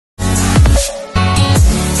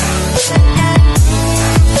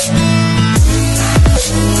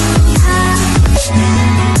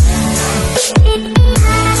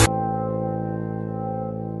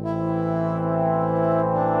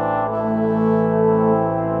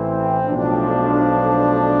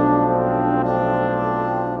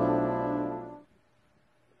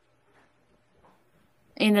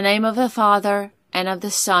In the name of the Father, and of the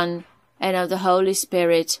Son, and of the Holy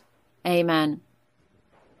Spirit. Amen.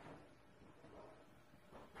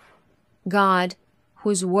 God,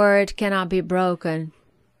 whose word cannot be broken,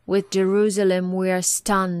 with Jerusalem we are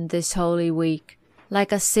stunned this Holy Week.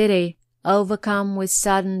 Like a city overcome with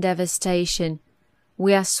sudden devastation,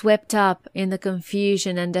 we are swept up in the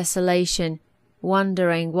confusion and desolation,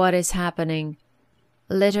 wondering what is happening.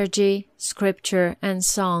 Liturgy, scripture, and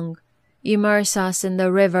song immerse us in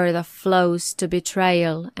the river that flows to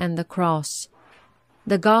betrayal and the cross.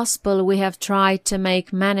 The gospel we have tried to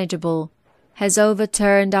make manageable has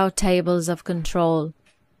overturned our tables of control.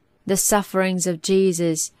 The sufferings of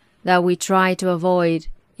Jesus that we try to avoid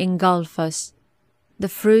engulf us. The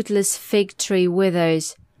fruitless fig tree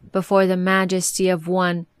withers before the majesty of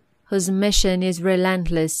one whose mission is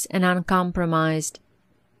relentless and uncompromised.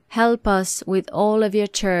 Help us with all of your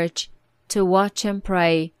church to watch and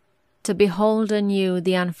pray, to behold anew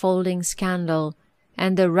the unfolding scandal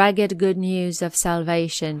and the ragged good news of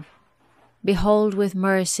salvation. Behold with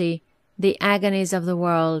mercy the agonies of the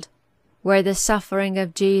world, where the suffering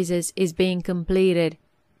of Jesus is being completed,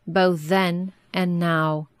 both then and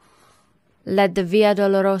now. Let the Via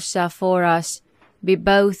Dolorosa for us be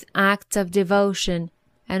both acts of devotion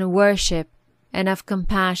and worship and of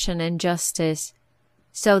compassion and justice,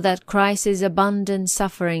 so that Christ's abundant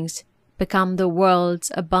sufferings become the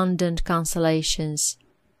world's abundant consolations.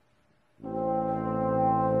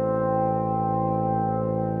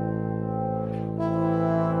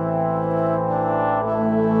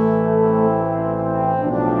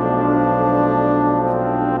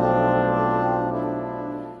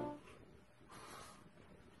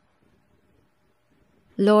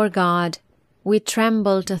 Lord God, we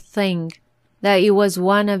tremble to think that it was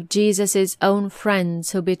one of Jesus' own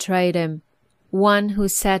friends who betrayed him, one who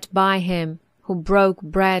sat by him, who broke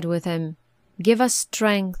bread with him. Give us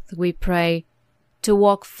strength, we pray, to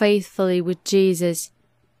walk faithfully with Jesus,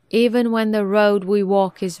 even when the road we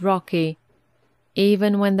walk is rocky,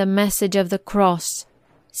 even when the message of the cross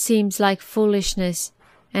seems like foolishness,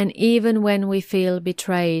 and even when we feel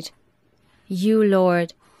betrayed. You,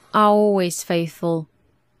 Lord, are always faithful.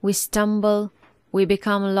 We stumble, we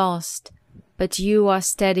become lost, but you are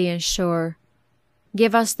steady and sure.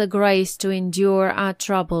 Give us the grace to endure our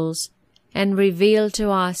troubles, and reveal to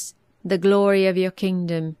us the glory of your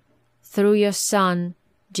kingdom, through your Son,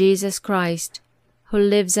 Jesus Christ, who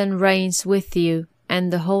lives and reigns with you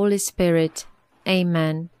and the Holy Spirit.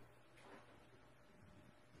 Amen.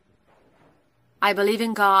 I believe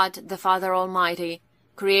in God, the Father Almighty,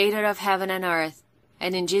 creator of heaven and earth,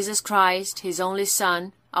 and in Jesus Christ, his only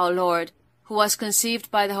Son, our Lord, who was conceived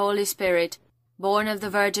by the Holy Spirit, born of the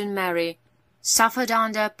Virgin Mary, suffered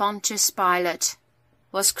under Pontius Pilate,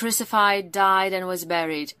 was crucified, died, and was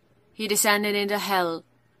buried. He descended into hell.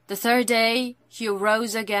 The third day he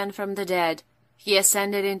rose again from the dead. He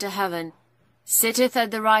ascended into heaven, sitteth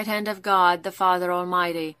at the right hand of God the Father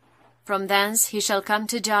Almighty. From thence he shall come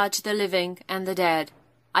to judge the living and the dead.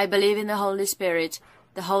 I believe in the Holy Spirit,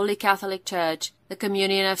 the Holy Catholic Church, the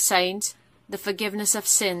communion of saints, the forgiveness of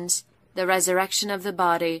sins, the resurrection of the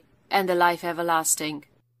body, and the life everlasting.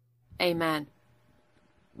 Amen.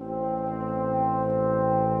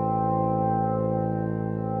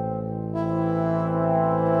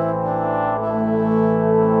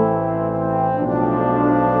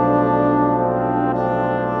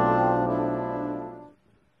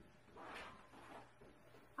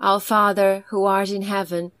 Our Father, who art in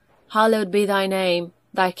heaven, hallowed be thy name.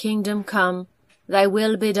 Thy kingdom come, thy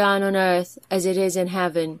will be done on earth as it is in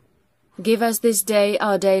heaven. Give us this day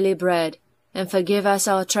our daily bread, and forgive us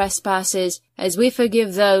our trespasses as we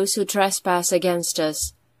forgive those who trespass against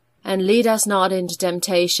us. And lead us not into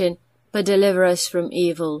temptation, but deliver us from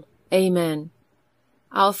evil. Amen.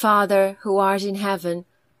 Our Father, who art in heaven,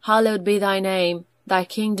 hallowed be thy name. Thy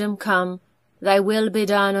kingdom come, thy will be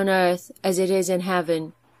done on earth as it is in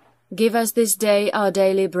heaven. Give us this day our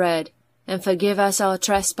daily bread, and forgive us our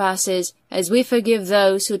trespasses as we forgive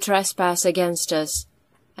those who trespass against us.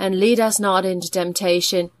 And lead us not into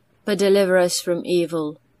temptation, but deliver us from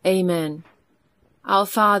evil. Amen. Our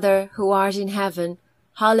Father, who art in heaven,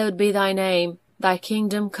 hallowed be thy name. Thy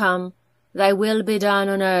kingdom come, thy will be done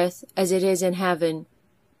on earth as it is in heaven.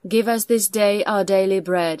 Give us this day our daily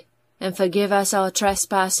bread, and forgive us our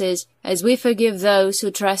trespasses as we forgive those who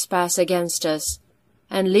trespass against us.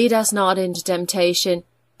 And lead us not into temptation,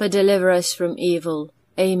 but deliver us from evil.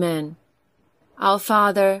 Amen. Our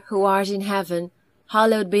Father, who art in heaven,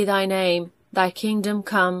 hallowed be thy name. Thy kingdom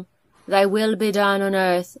come, thy will be done on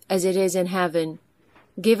earth as it is in heaven.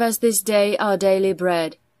 Give us this day our daily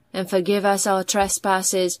bread, and forgive us our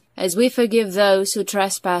trespasses, as we forgive those who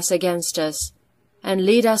trespass against us. And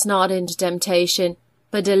lead us not into temptation,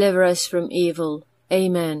 but deliver us from evil.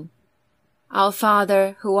 Amen. Our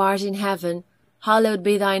Father, who art in heaven, hallowed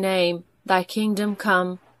be thy name. Thy kingdom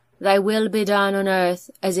come, thy will be done on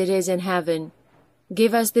earth as it is in heaven.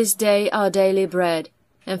 Give us this day our daily bread,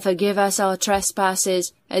 and forgive us our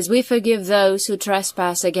trespasses, as we forgive those who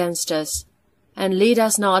trespass against us. And lead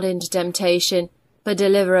us not into temptation, but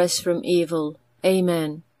deliver us from evil.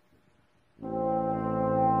 Amen.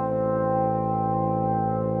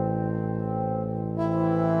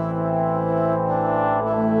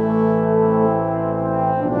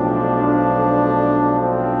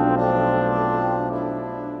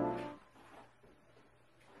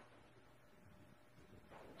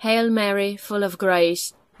 Hail Mary, full of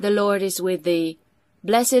grace, the Lord is with thee.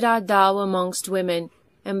 Blessed art thou amongst women,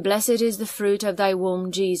 and blessed is the fruit of thy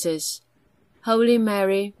womb, Jesus. Holy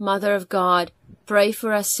Mary, Mother of God, pray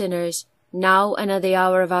for us sinners, now and at the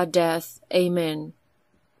hour of our death. Amen.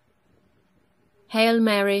 Hail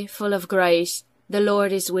Mary, full of grace, the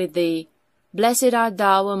Lord is with thee. Blessed art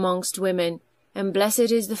thou amongst women, and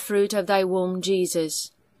blessed is the fruit of thy womb,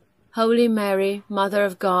 Jesus. Holy Mary, Mother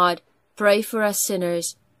of God, pray for us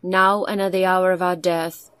sinners, now and at the hour of our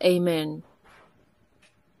death. Amen.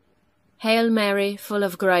 Hail Mary, full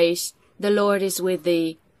of grace, the Lord is with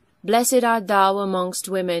thee. Blessed art thou amongst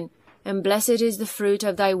women, and blessed is the fruit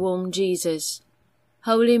of thy womb, Jesus.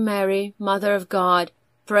 Holy Mary, Mother of God,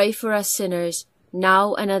 pray for us sinners,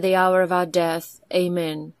 now and at the hour of our death.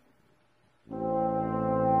 Amen.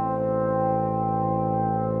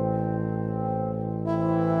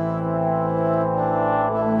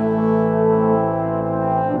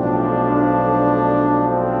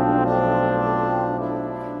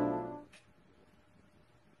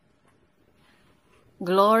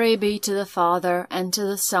 Glory be to the Father, and to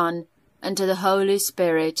the Son, and to the Holy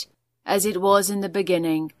Spirit, as it was in the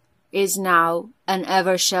beginning, is now, and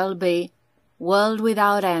ever shall be, world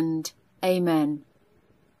without end. Amen.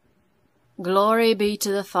 Glory be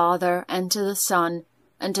to the Father, and to the Son,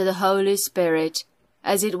 and to the Holy Spirit,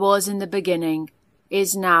 as it was in the beginning,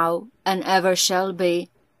 is now, and ever shall be,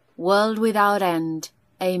 world without end.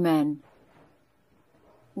 Amen.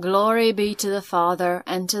 Glory be to the Father,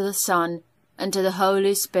 and to the Son, and to the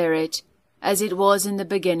Holy Spirit, as it was in the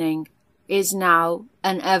beginning, is now,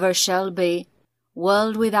 and ever shall be,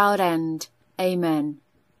 world without end. Amen.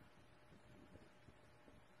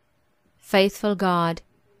 Faithful God,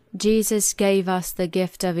 Jesus gave us the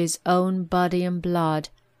gift of his own body and blood,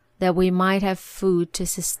 that we might have food to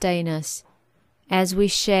sustain us. As we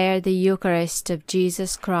share the Eucharist of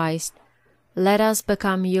Jesus Christ, let us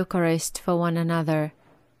become Eucharist for one another.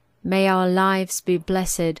 May our lives be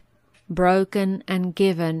blessed, broken and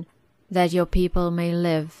given, that your people may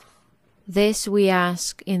live. This we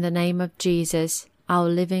ask in the name of Jesus, our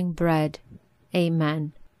living bread.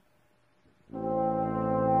 Amen.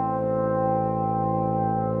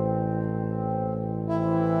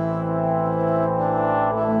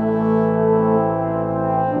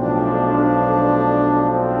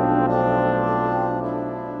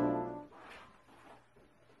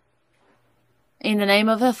 In the name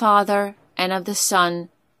of the Father, and of the Son,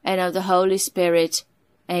 and of the Holy Spirit.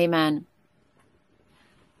 Amen.